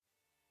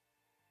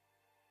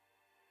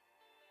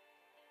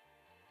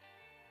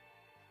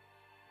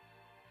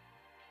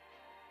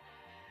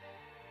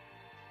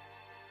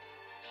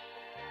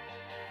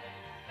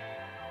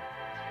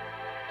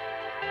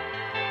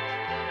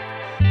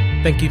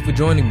Thank you for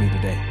joining me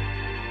today.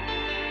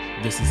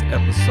 This is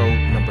episode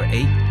number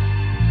 8.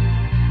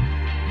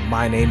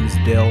 My name is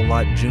Dale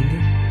Lott Jr.,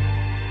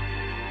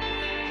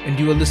 and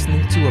you are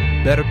listening to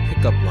A Better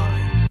Pickup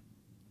Line,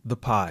 the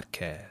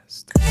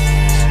podcast.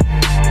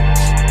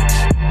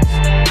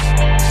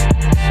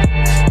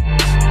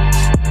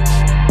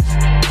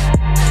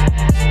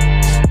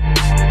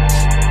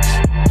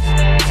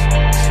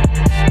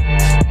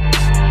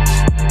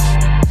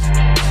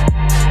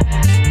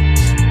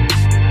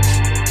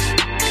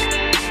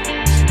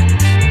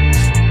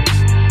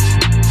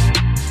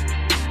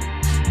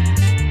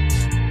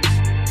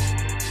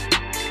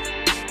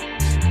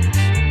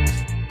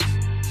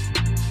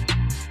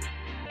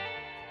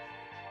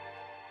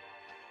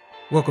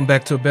 Welcome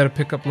back to A Better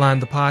Pickup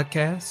Line, the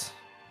podcast.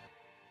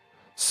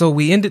 So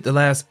we ended the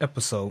last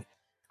episode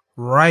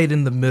right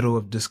in the middle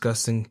of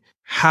discussing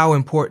how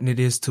important it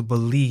is to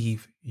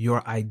believe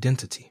your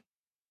identity.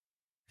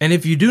 And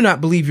if you do not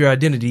believe your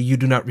identity, you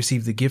do not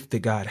receive the gift that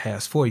God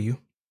has for you.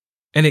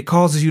 And it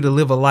causes you to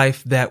live a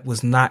life that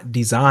was not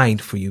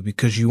designed for you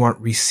because you aren't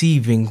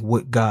receiving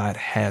what God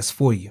has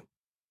for you.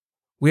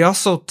 We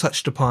also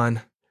touched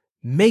upon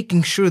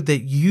making sure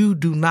that you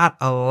do not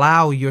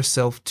allow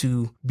yourself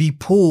to be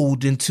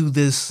pulled into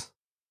this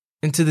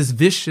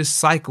vicious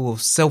cycle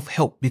of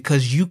self-help,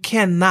 because you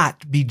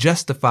cannot be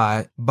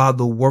justified by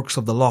the works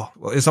of the law.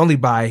 It's only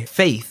by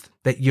faith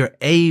that you're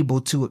able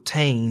to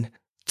obtain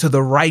to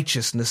the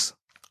righteousness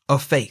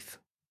of faith.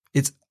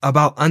 It's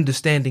about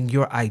understanding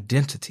your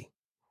identity.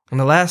 And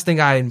the last thing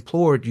I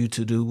implored you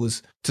to do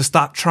was to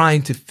stop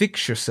trying to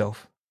fix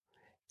yourself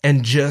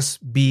and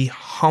just be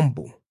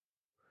humble.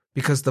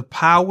 Because the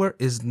power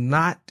is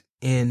not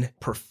in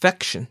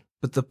perfection,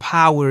 but the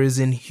power is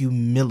in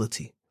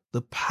humility.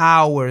 The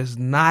power is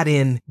not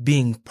in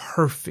being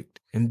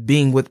perfect and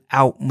being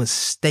without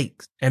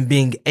mistakes and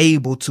being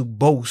able to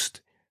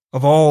boast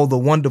of all the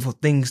wonderful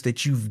things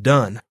that you've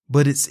done,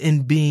 but it's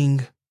in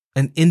being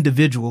an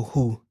individual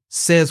who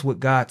says what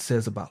God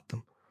says about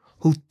them,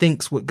 who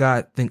thinks what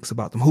God thinks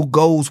about them, who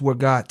goes where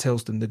God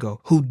tells them to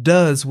go, who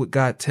does what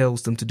God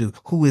tells them to do,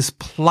 who is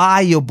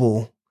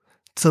pliable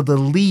to the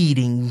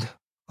leading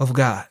of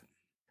God.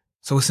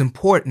 So it's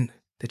important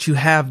that you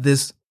have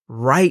this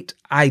right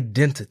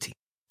identity.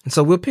 And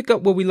so we'll pick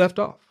up where we left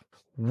off.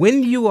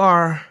 When you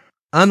are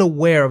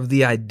unaware of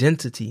the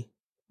identity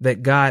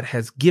that God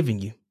has given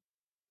you,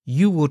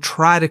 you will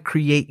try to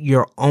create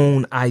your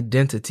own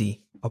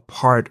identity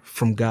apart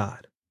from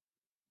God.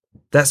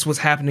 That's what's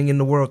happening in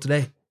the world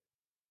today.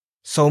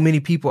 So many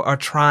people are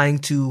trying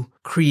to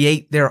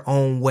create their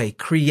own way,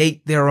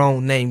 create their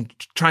own name,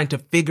 trying to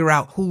figure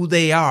out who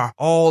they are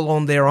all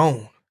on their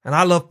own. And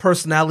I love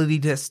personality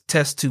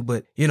tests too,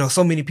 but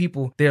so many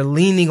people, they're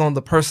leaning on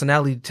the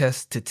personality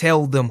test to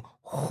tell them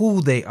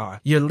who they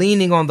are. You're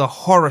leaning on the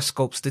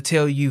horoscopes to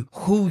tell you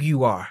who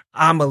you are.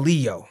 I'm a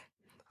Leo.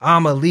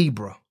 I'm a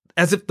Libra.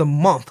 As if the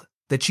month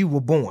that you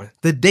were born,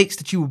 the dates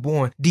that you were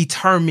born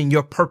determine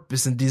your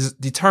purpose and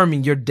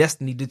determine your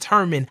destiny,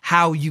 determine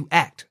how you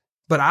act.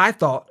 But I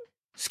thought,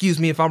 excuse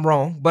me if I'm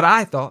wrong, but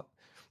I thought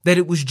that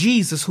it was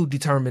Jesus who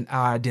determined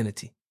our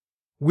identity.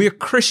 We're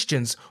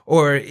Christians,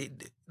 or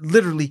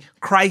literally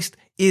Christ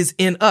is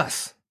in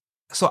us.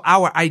 So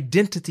our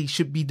identity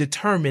should be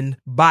determined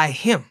by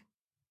him.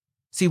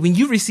 See, when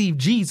you receive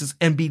Jesus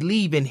and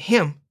believe in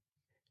him,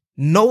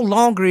 no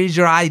longer is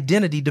your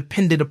identity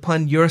dependent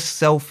upon your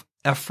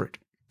self-effort.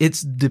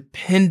 It's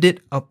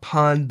dependent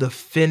upon the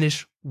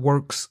finished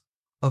works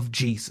of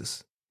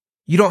Jesus.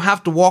 You don't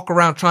have to walk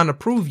around trying to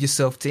prove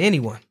yourself to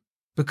anyone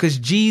because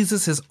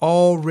Jesus has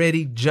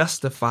already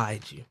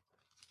justified you.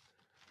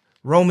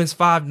 Romans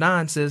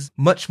 5:9 says,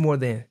 much more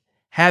than,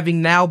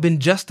 having now been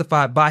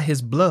justified by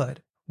his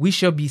blood, we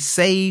shall be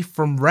saved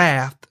from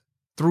wrath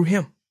through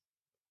him.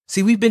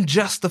 See, we've been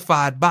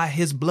justified by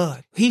his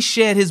blood. He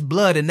shed his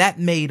blood, and that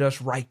made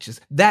us righteous.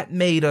 That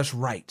made us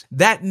right.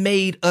 That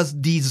made us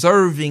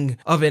deserving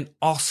of an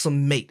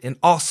awesome mate, an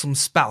awesome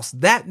spouse.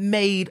 That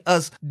made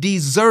us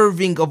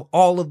deserving of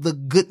all of the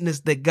goodness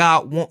that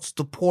God wants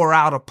to pour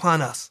out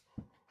upon us.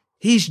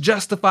 He's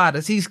justified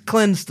us. He's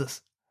cleansed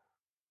us.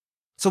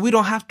 So we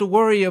don't have to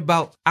worry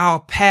about our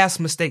past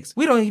mistakes.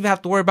 We don't even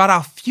have to worry about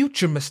our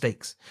future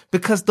mistakes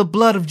because the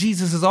blood of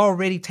Jesus has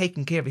already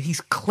taken care of it. He's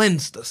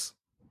cleansed us.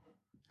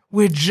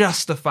 We're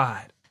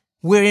justified.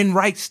 We're in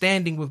right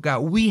standing with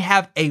God. We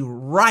have a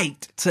right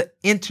to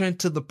enter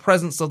into the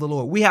presence of the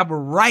Lord. We have a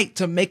right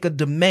to make a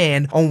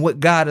demand on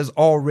what God has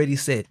already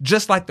said.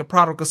 Just like the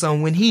prodigal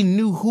son, when he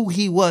knew who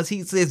he was,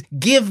 he says,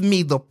 give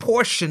me the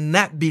portion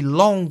that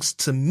belongs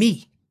to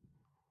me.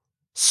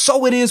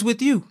 So it is with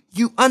you.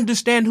 You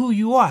understand who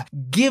you are.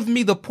 Give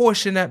me the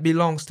portion that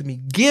belongs to me.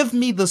 Give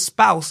me the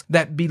spouse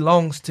that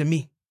belongs to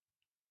me.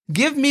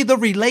 Give me the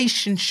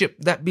relationship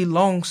that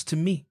belongs to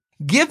me.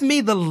 Give me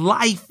the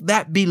life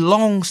that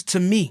belongs to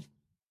me.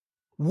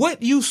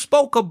 What you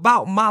spoke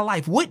about my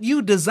life, what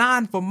you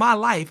designed for my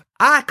life,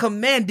 I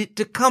command it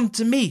to come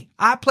to me.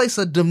 I place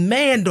a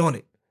demand on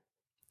it.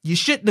 You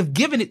shouldn't have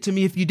given it to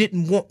me if you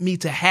didn't want me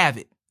to have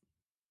it.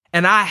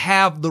 And I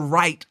have the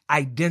right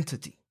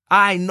identity.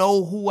 I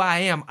know who I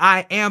am.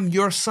 I am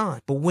your son.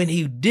 But when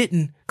he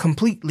didn't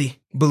completely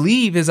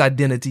believe his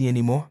identity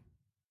anymore,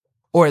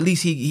 or at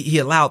least he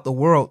allowed the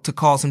world to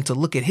cause him to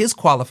look at his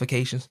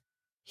qualifications,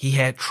 he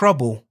had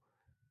trouble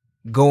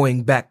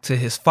going back to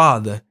his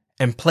father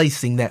and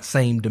placing that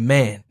same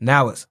demand.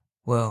 Now it's,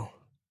 well,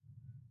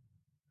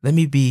 let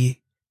me be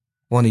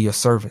one of your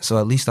servants, so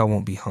at least I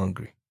won't be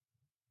hungry.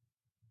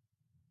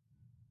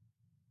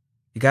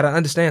 You got to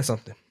understand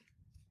something.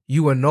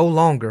 You are no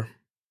longer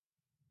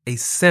a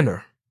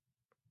sinner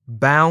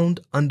bound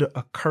under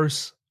a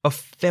curse of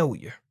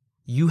failure.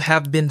 You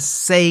have been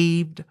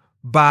saved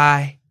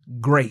by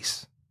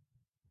grace.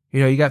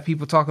 You got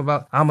people talking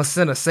about, I'm a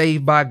sinner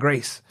saved by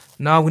grace.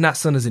 No, we're not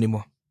sinners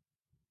anymore.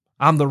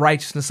 I'm the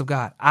righteousness of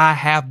God. I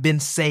have been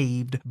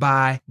saved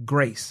by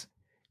grace.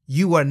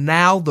 You are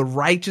now the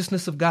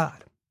righteousness of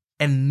God,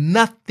 and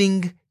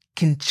nothing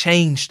can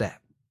change that.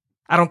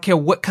 I don't care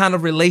what kind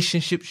of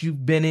relationships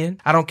you've been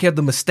in. I don't care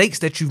the mistakes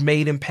that you've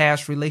made in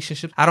past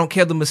relationships. I don't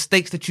care the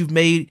mistakes that you've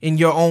made in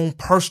your own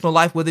personal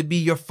life, whether it be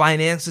your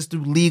finances,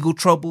 through legal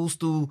troubles,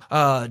 through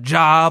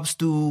jobs,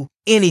 through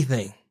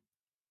anything.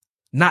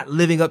 Not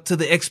living up to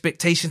the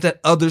expectations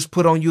that others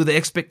put on you, the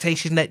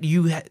expectation that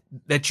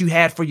you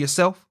had for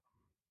yourself.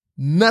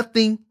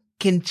 Nothing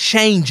can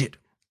change it.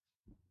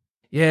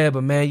 Yeah,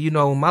 but man,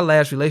 my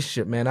last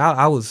relationship, man,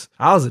 I was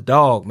a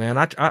dog, man.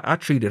 I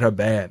treated her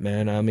bad,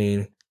 man. I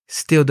mean,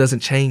 still doesn't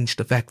change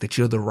the fact that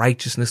you're the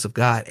righteousness of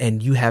God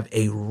and you have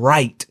a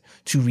right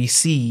to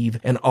receive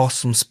an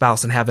awesome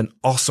spouse and have an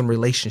awesome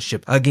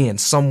relationship. Again,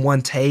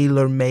 someone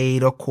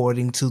tailor-made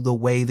according to the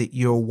way that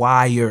you're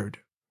wired.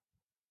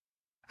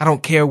 I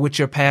don't care what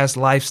your past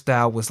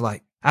lifestyle was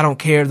like. I don't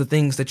care the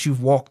things that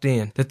you've walked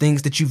in, the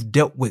things that you've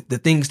dealt with, the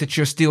things that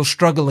you're still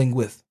struggling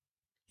with.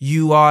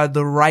 You are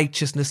the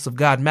righteousness of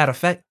God. Matter of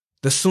fact,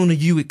 the sooner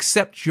you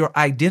accept your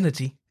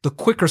identity, the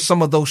quicker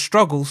some of those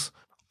struggles,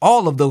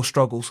 all of those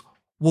struggles,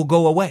 will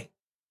go away.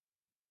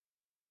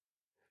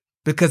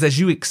 Because as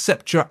you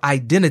accept your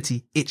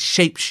identity, it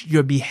shapes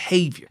your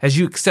behavior. As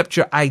you accept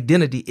your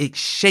identity, it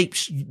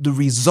shapes the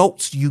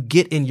results you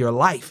get in your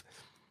life.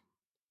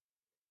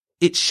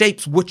 It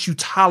shapes what you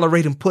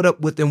tolerate and put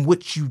up with and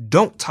what you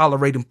don't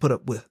tolerate and put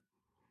up with.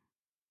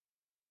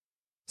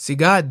 See,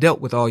 God dealt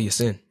with all your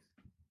sin.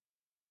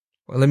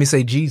 Well, let me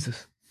say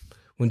Jesus.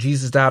 When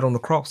Jesus died on the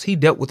cross, he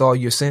dealt with all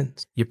your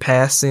sins, your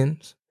past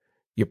sins,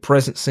 your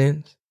present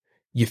sins,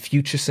 your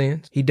future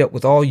sins. He dealt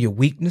with all your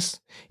weakness.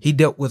 He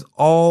dealt with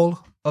all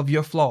of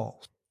your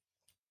flaws.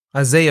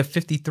 Isaiah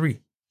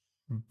 53,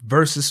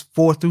 verses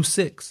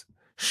 4-6.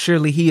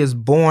 Surely he has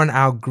borne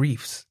our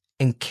griefs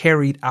and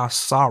carried our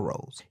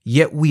sorrows.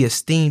 Yet we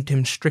esteemed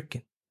him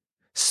stricken,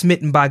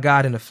 smitten by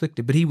God and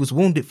afflicted. But he was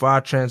wounded for our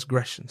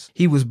transgressions.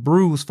 He was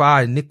bruised for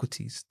our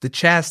iniquities. The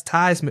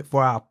chastisement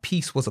for our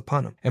peace was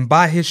upon him. And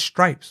by his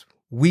stripes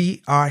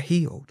we are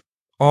healed.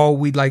 All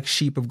we like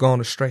sheep have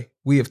gone astray.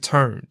 We have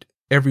turned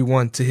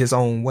everyone to his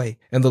own way.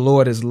 And the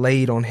Lord has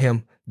laid on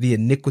him the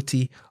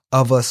iniquity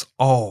of us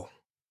all.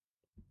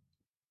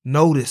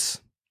 Notice,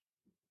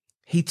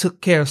 he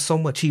took care of so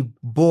much. He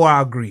bore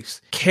our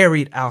griefs,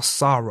 carried our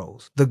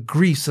sorrows, the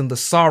griefs and the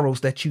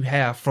sorrows that you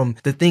have from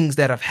the things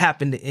that have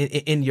happened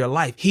in your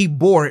life. He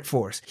bore it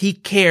for us. He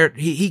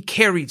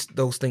carried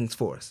those things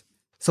for us.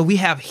 So we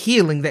have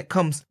healing that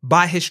comes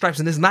by his stripes.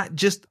 And it's not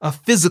just a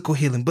physical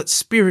healing, but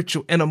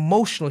spiritual and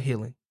emotional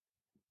healing.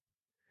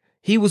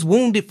 He was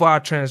wounded for our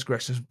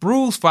transgressions,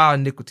 bruised for our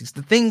iniquities,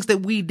 the things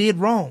that we did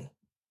wrong.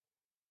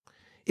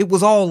 It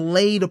was all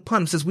laid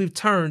upon him. Since we've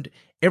turned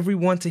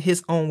everyone to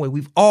his own way,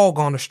 we've all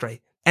gone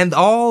astray. And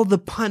all the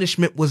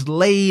punishment was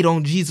laid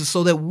on Jesus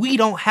so that we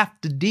don't have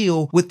to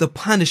deal with the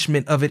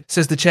punishment of it,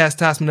 says the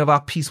chastisement of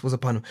our peace was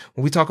upon him.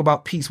 When we talk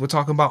about peace, we're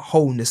talking about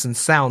wholeness and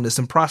soundness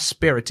and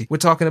prosperity. We're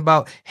talking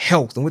about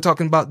health and we're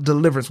talking about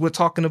deliverance. We're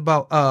talking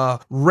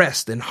about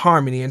rest and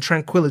harmony and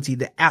tranquility,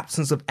 the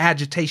absence of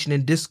agitation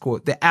and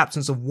discord, the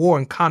absence of war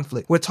and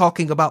conflict. We're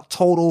talking about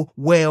total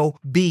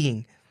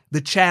well-being, the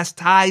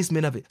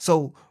chastisement of it.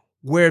 So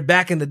where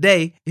back in the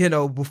day,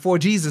 before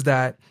Jesus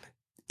died,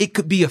 it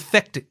could be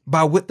affected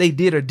by what they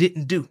did or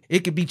didn't do. It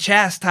could be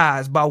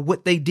chastised by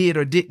what they did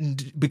or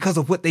didn't, because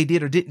of what they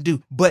did or didn't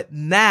do. But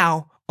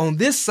now on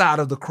this side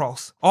of the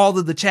cross, all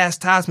of the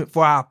chastisement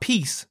for our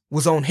peace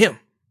was on him.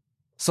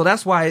 So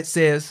that's why it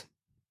says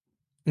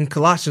in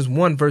Colossians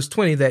 1 verse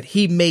 20 that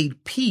he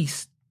made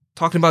peace,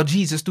 talking about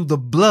Jesus, through the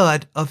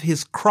blood of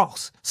his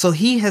cross. So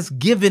he has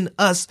given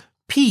us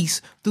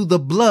peace through the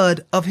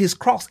blood of his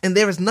cross. And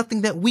there is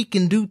nothing that we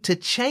can do to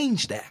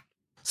change that.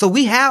 So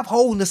we have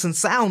wholeness and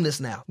soundness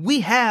now.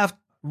 We have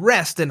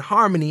rest and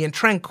harmony and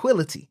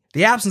tranquility,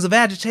 the absence of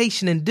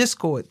agitation and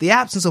discord, the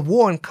absence of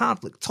war and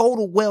conflict,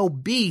 total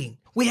well-being.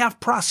 We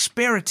have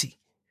prosperity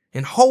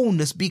and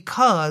wholeness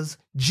because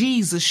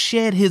Jesus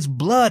shed his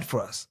blood for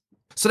us.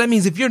 So that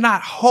means if you're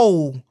not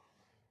whole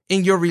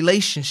in your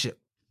relationship,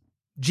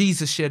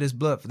 Jesus shed his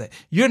blood for that.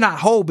 You're not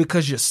whole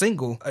because you're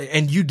single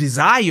and you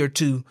desire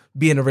to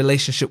be in a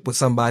relationship with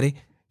somebody.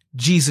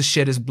 Jesus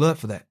shed his blood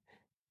for that.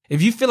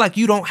 If you feel like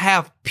you don't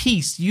have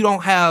peace, you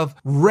don't have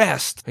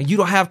rest, and you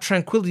don't have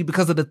tranquility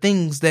because of the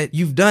things that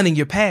you've done in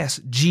your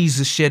past,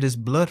 Jesus shed his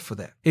blood for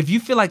that. If you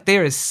feel like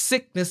there is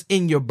sickness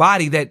in your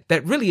body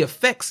that really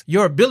affects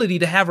your ability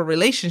to have a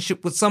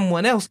relationship with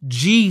someone else,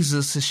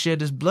 Jesus has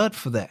shed his blood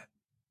for that.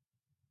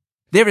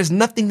 There is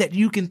nothing that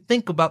you can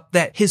think about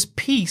that his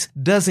peace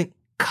doesn't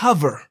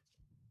cover.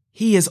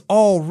 He has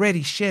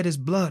already shed his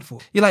blood for.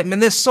 You're like, man,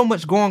 there's so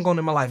much going on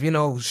in my life.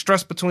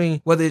 Stress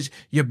between whether it's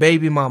your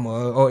baby mama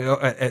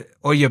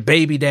or your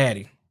baby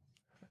daddy.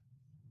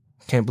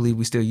 Can't believe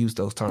we still use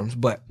those terms,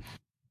 but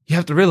you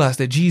have to realize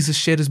that Jesus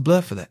shed his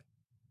blood for that.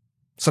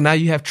 So now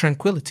you have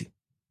tranquility.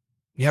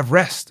 You have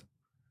rest.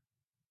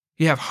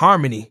 You have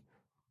harmony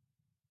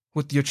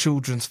with your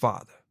children's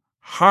father,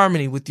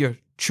 harmony with your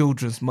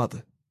children's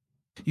mother.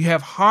 You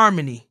have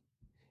harmony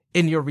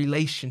in your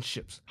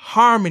relationships,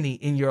 harmony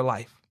in your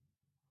life.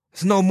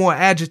 There's no more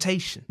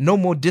agitation, no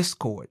more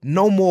discord,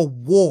 no more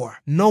war,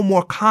 no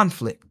more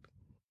conflict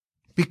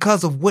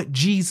because of what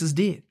Jesus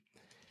did.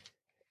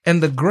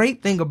 And the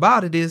great thing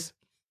about it is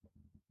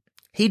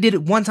he did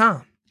it one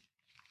time,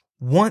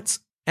 once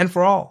and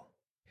for all.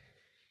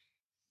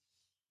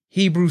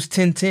 Hebrews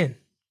 10:10.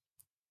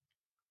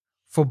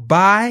 For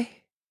by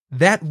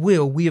that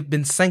will we have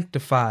been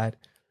sanctified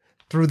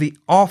through the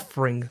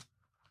offering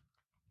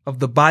of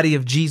the body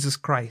of Jesus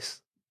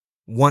Christ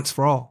once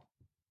for all.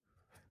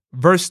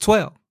 Verse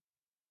 12.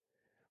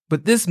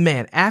 But this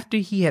man, after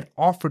he had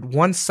offered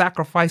one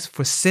sacrifice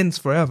for sins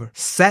forever,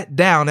 sat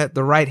down at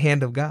the right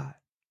hand of God.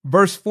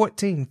 Verse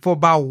 14. For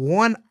by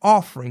one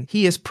offering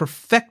he has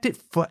perfected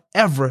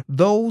forever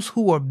those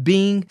who are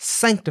being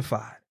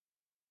sanctified.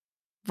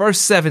 Verse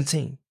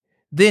 17.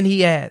 Then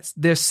he adds,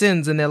 their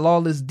sins and their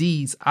lawless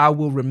deeds I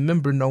will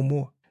remember no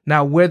more.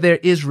 Now where there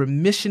is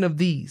remission of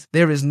these,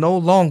 there is no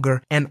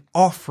longer an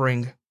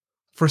offering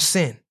for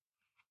sin.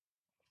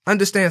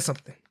 Understand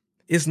something.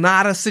 It's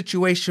not a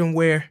situation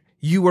where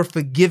you were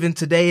forgiven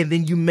today and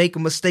then you make a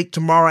mistake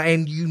tomorrow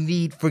and you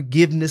need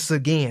forgiveness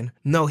again.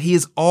 No, he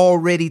has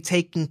already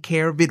taken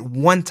care of it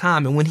one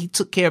time. And when he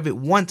took care of it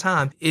one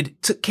time,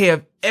 it took care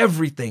of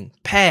everything,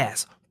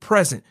 past,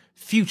 present,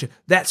 future.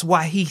 That's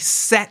why he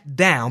sat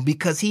down,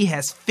 because he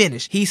has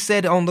finished. He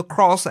said on the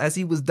cross as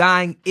he was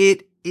dying,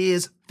 it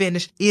is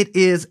finished. It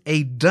is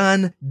a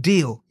done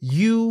deal.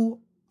 You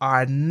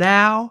are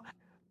now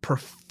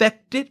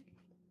perfected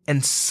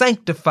and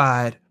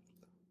sanctified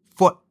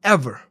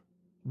forever.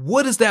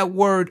 What does that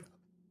word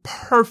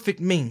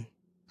perfect mean?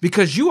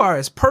 Because you are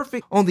as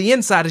perfect on the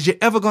inside as you're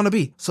ever going to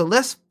be. So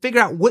let's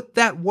figure out what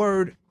that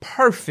word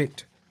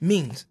perfect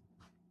means.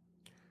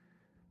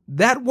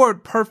 That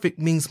word perfect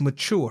means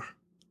mature,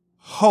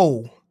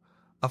 whole,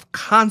 of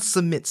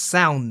consummate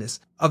soundness,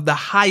 of the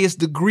highest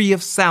degree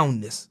of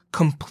soundness,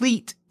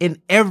 complete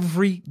in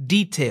every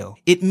detail.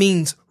 It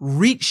means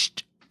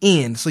reached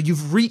end. So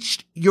you've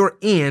reached your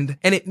end,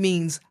 and it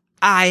means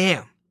I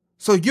am.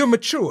 So you're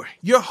mature,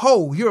 you're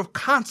whole, you're of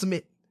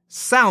consummate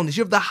soundness,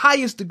 you have the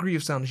highest degree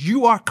of soundness.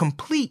 You are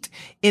complete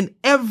in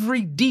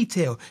every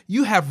detail.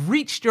 You have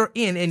reached your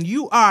end, and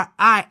you are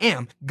I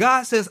am.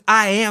 God says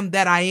I am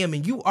that I am,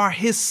 and you are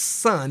his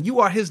son, you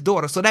are his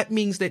daughter. So that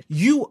means that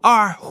you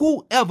are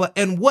whoever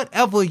and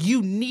whatever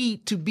you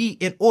need to be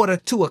in order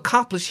to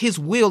accomplish his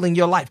will in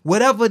your life.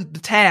 Whatever the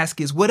task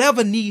is,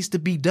 whatever needs to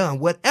be done,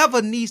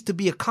 whatever needs to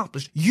be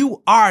accomplished,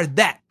 you are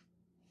that.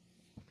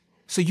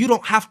 So you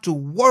don't have to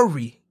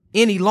worry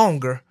any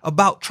longer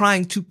about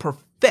trying to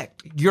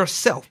perfect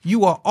yourself.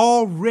 You are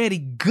already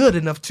good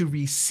enough to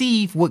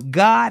receive what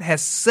God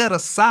has set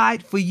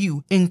aside for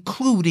you,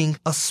 including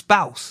a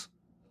spouse.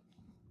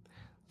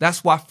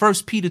 That's why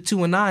 1 Peter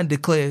 2:9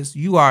 declares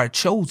you are a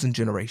chosen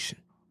generation,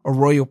 a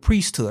royal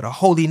priesthood, a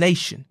holy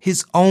nation,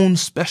 his own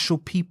special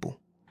people,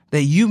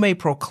 that you may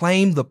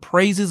proclaim the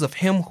praises of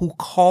him who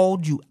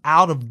called you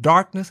out of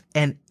darkness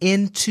and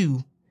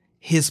into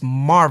his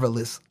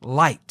marvelous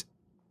light.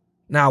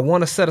 Now, I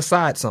want to set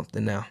aside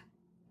something now.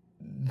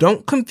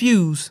 Don't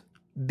confuse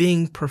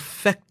being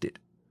perfected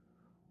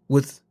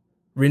with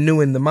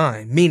renewing the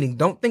mind. Meaning,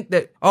 don't think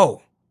that,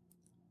 oh,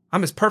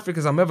 I'm as perfect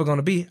as I'm ever going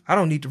to be. I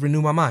don't need to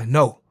renew my mind.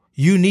 No,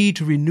 you need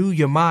to renew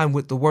your mind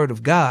with the word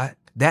of God.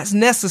 That's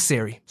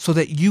necessary so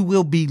that you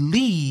will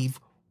believe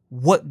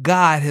what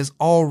God has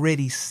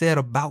already said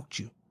about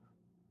you.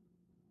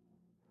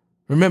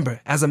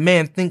 Remember, as a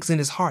man thinks in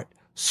his heart,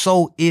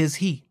 so is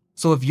he.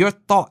 So if your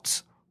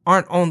thoughts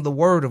aren't on the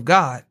word of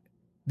God,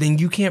 then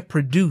you can't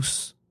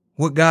produce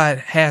what God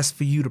has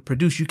for you to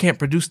produce. You can't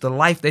produce the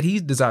life that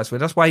he desires for you.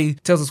 That's why he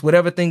tells us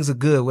whatever things are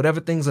good, whatever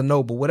things are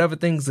noble, whatever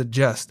things are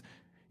just,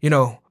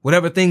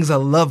 whatever things are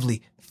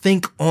lovely,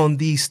 think on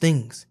these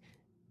things.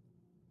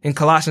 In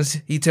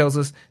Colossians, he tells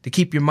us to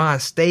keep your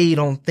mind stayed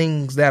on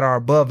things that are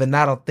above and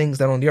not on things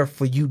that are on the earth,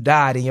 for you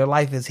died and your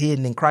life is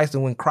hidden in Christ.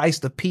 And when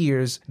Christ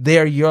appears,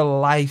 there your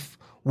life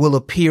will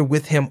appear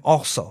with him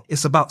also.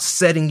 It's about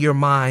setting your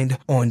mind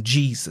on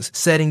Jesus,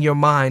 setting your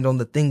mind on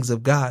the things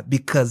of God,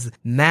 because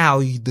now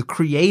the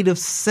creative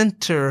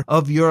center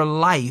of your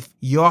life,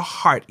 your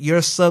heart,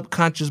 your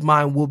subconscious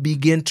mind will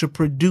begin to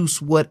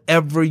produce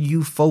whatever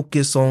you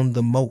focus on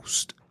the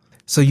most.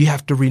 So you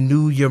have to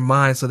renew your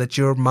mind so that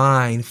your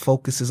mind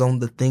focuses on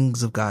the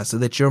things of God, so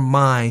that your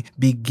mind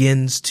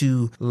begins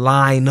to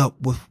line up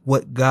with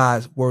what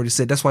God's word has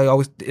said. That's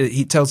why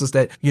he tells us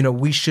that,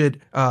 we should,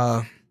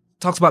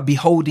 talks about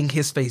beholding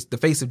his face, the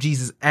face of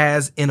Jesus,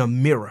 as in a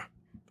mirror.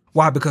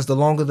 Why? Because the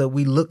longer that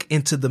we look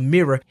into the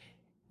mirror,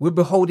 we're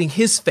beholding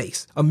his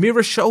face. A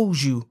mirror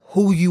shows you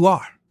who you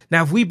are.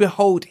 Now, if we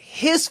behold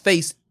his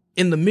face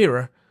in the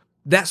mirror,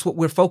 that's what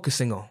we're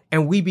focusing on.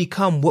 And we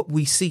become what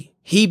we see.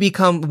 We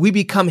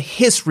become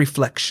his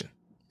reflection.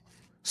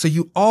 So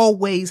you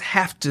always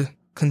have to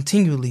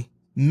continually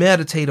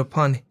meditate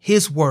upon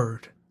his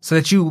word so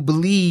that you will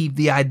believe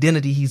the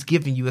identity he's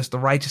given you as the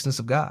righteousness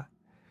of God.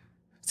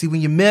 See,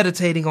 when you're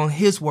meditating on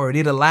his word,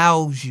 it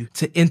allows you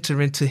to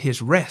enter into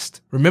his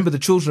rest. Remember, the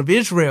children of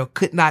Israel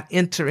could not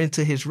enter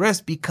into his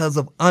rest because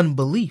of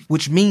unbelief,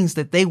 which means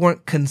that they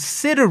weren't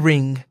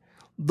considering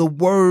the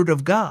word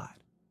of God.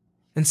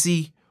 And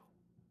see,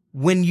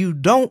 when you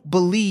don't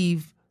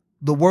believe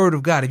the word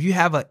of God, if you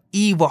have an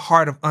evil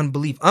heart of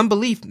unbelief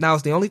now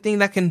is the only thing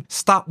that can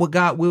stop what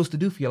God wills to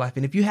do for your life.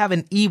 And if you have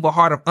an evil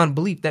heart of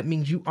unbelief, that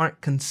means you aren't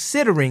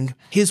considering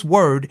his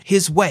word,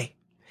 his way.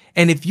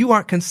 And if you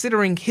aren't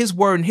considering his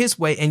word and his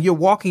way, and you're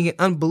walking in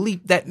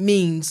unbelief, that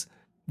means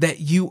that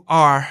you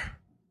are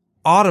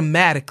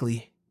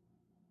automatically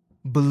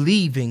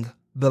believing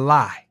the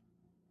lie.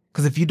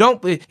 Because if you don't,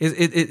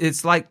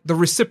 it's like the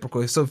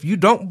reciprocal. So if you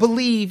don't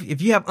believe,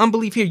 if you have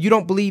unbelief here, you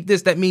don't believe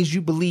this, that means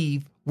you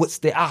believe what's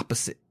the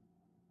opposite.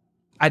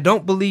 I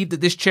don't believe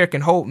that this chair can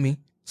hold me.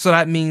 So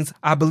that means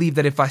I believe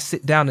that if I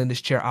sit down in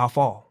this chair, I'll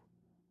fall.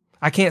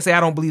 I can't say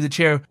I don't believe the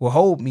chair will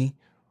hold me,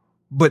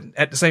 but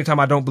at the same time,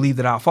 I don't believe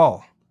that I'll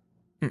fall.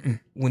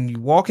 When you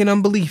walk in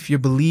unbelief, you're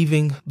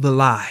believing the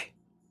lie.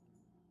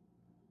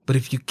 But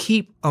if you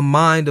keep a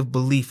mind of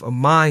belief, a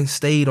mind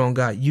stayed on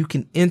God, you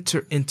can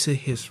enter into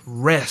his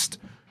rest,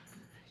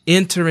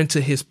 enter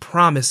into his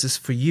promises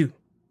for you.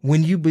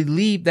 When you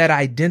believe that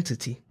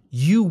identity,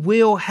 you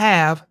will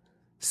have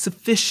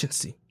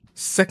sufficiency.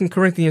 2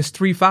 Corinthians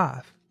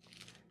 3:5.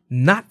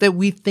 Not that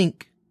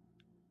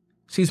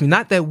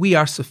we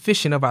are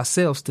sufficient of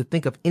ourselves to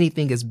think of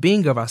anything as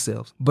being of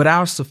ourselves, but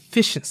our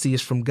sufficiency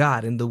is from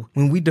God. And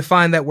when we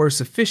define that word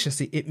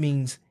sufficiency, it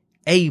means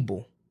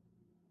able,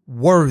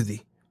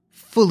 worthy,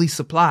 fully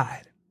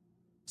supplied.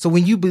 So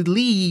when you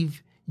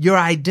believe your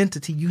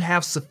identity, you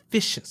have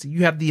sufficiency,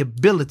 you have the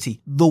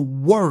ability, the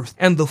worth,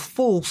 and the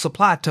full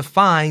supply to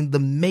find the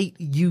mate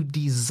you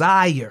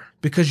desire,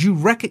 because you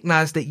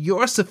recognize that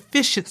your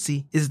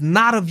sufficiency is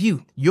not of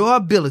you. Your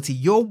ability,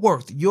 your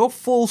worth, your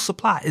full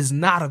supply is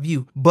not of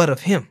you, but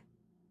of him.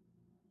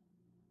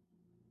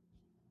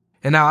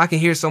 And now I can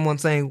hear someone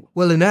saying,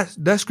 well, in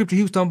that scripture,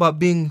 he was talking about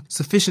being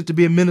sufficient to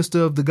be a minister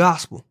of the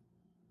gospel.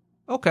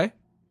 Okay.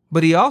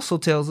 But he also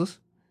tells us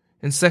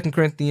in 2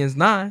 Corinthians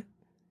 9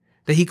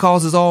 that he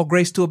causes all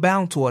grace to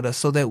abound toward us,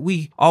 so that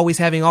we, always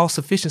having all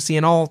sufficiency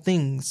in all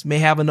things, may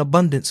have an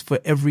abundance for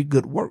every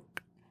good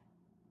work.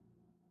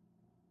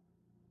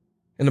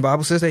 And the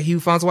Bible says that he who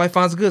finds a wife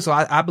finds a good. So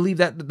I believe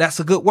that that's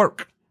a good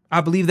work.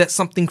 I believe that's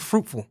something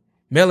fruitful.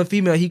 Male and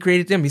female, he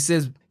created them. He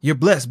says, you're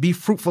blessed, be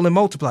fruitful and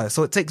multiply.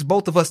 So it takes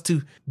both of us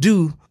to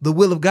do the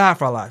will of God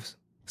for our lives.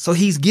 So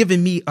he's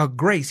given me a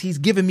grace. He's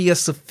given me a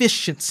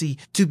sufficiency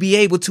to be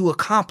able to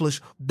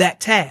accomplish that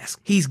task.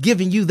 He's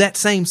given you that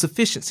same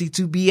sufficiency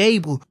to be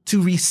able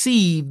to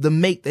receive the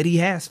mate that he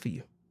has for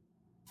you.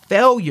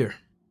 Failure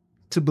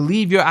to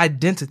believe your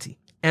identity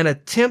and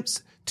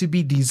attempts to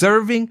be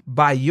deserving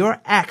by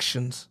your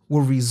actions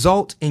will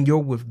result in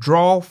your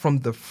withdrawal from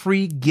the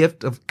free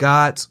gift of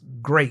God's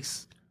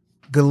grace.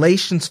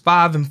 Galatians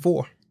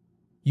 5:4.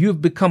 You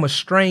have become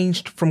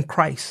estranged from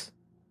Christ.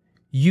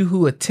 You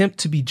who attempt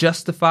to be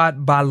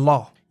justified by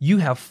law, you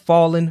have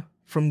fallen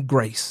from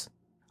grace.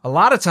 A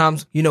lot of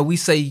times, we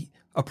say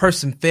a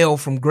person fell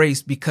from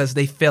grace because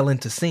they fell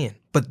into sin.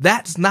 But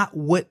that's not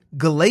what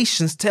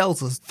Galatians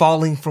tells us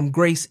falling from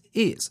grace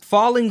is.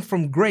 Falling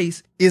from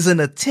grace is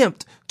an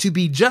attempt to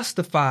be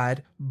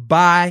justified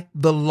by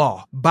the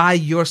law, by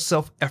your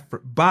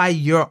self-effort, by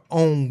your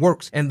own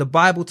works. And the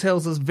Bible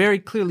tells us very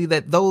clearly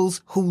that those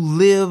who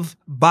live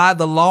by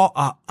the law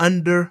are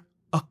under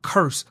a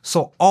curse.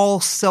 So all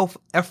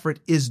self-effort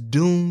is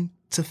doomed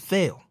to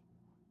fail.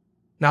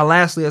 Now,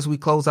 lastly, as we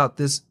close out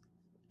this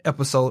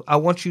episode, I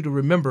want you to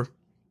remember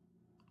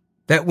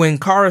that when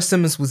Cara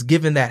Simmons was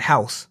given that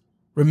house,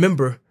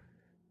 remember,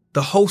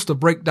 the host of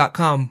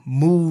Break.com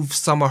moved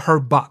some of her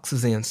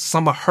boxes in.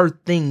 Some of her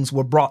things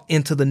were brought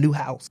into the new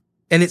house.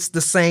 And it's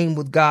the same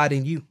with God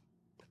and you.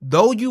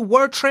 Though you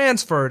were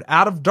transferred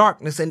out of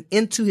darkness and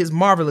into his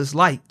marvelous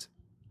light,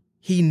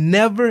 he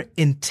never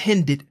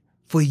intended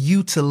for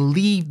you to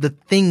leave the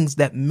things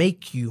that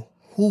make you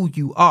who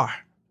you are.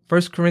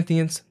 1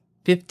 Corinthians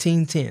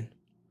 15:10.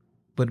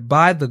 But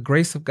by the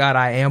grace of God,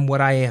 I am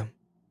what I am.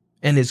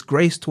 And his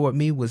grace toward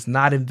me was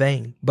not in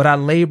vain. But I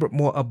labored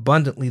more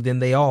abundantly than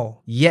they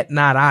all. Yet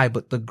not I,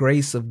 but the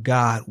grace of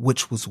God,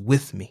 which was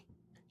with me.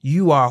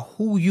 You are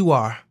who you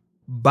are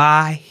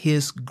by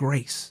his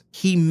grace.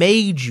 He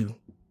made you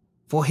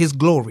for his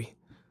glory.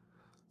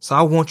 So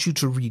I want you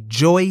to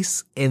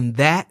rejoice in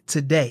that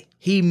today.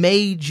 He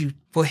made you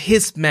for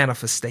his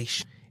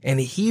manifestation. And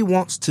he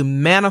wants to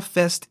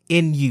manifest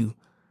in you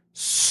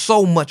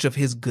so much of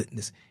his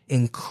goodness,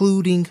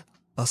 including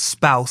a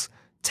spouse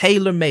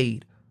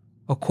tailor-made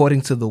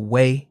according to the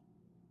way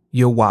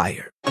you're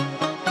wired.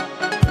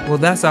 Well,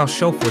 that's our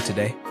show for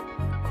today.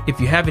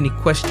 If you have any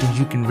questions,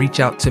 you can reach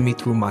out to me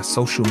through my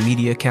social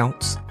media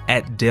accounts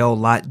at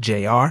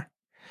Dale.jr.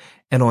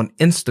 And on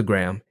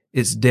Instagram,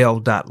 it's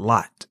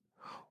Dale.lot.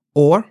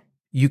 Or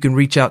you can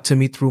reach out to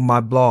me through my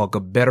blog,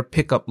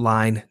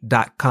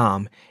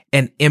 betterpickupline.com,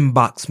 and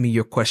inbox me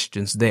your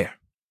questions there.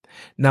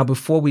 Now,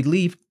 before we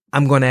leave,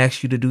 I'm going to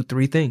ask you to do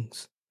 3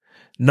 things.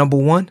 Number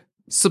 1,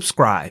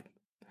 subscribe.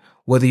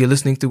 Whether you're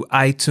listening through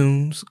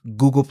iTunes,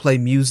 Google Play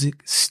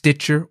Music,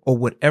 Stitcher, or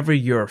whatever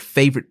your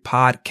favorite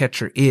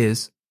podcatcher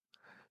is,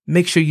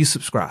 make sure you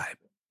subscribe.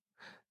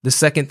 The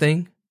second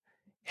thing,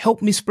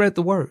 help me spread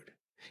the word.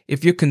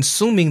 If you're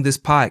consuming this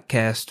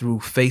podcast through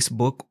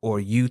Facebook or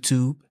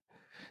YouTube,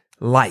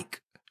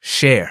 like,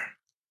 share,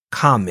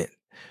 comment.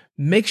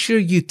 Make sure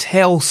you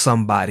tell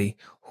somebody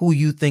who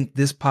you think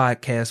this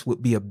podcast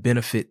would be a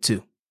benefit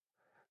to.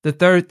 The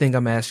third thing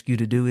I'm asking you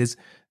to do is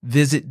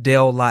visit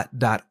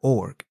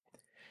delelot.org.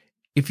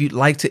 If you'd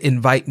like to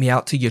invite me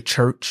out to your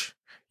church,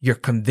 your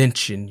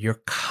convention,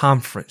 your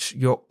conference,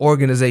 your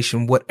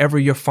organization, whatever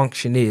your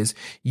function is,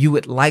 you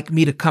would like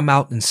me to come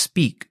out and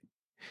speak,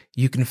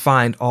 you can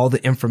find all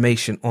the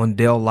information on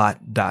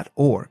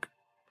delelot.org.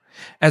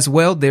 As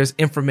well, there's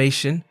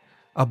information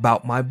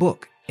about my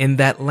book, In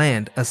That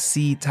Land, A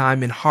Seed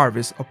Time and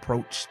Harvest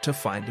Approach to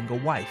Finding a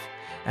Wife.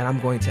 And I'm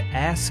going to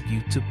ask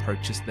you to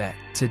purchase that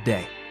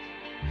today.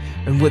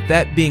 And with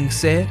that being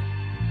said,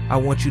 I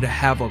want you to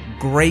have a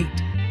great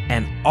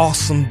and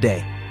awesome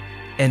day.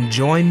 And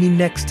join me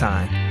next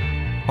time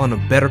on A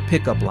Better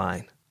Pickup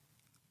Line,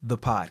 the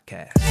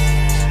podcast.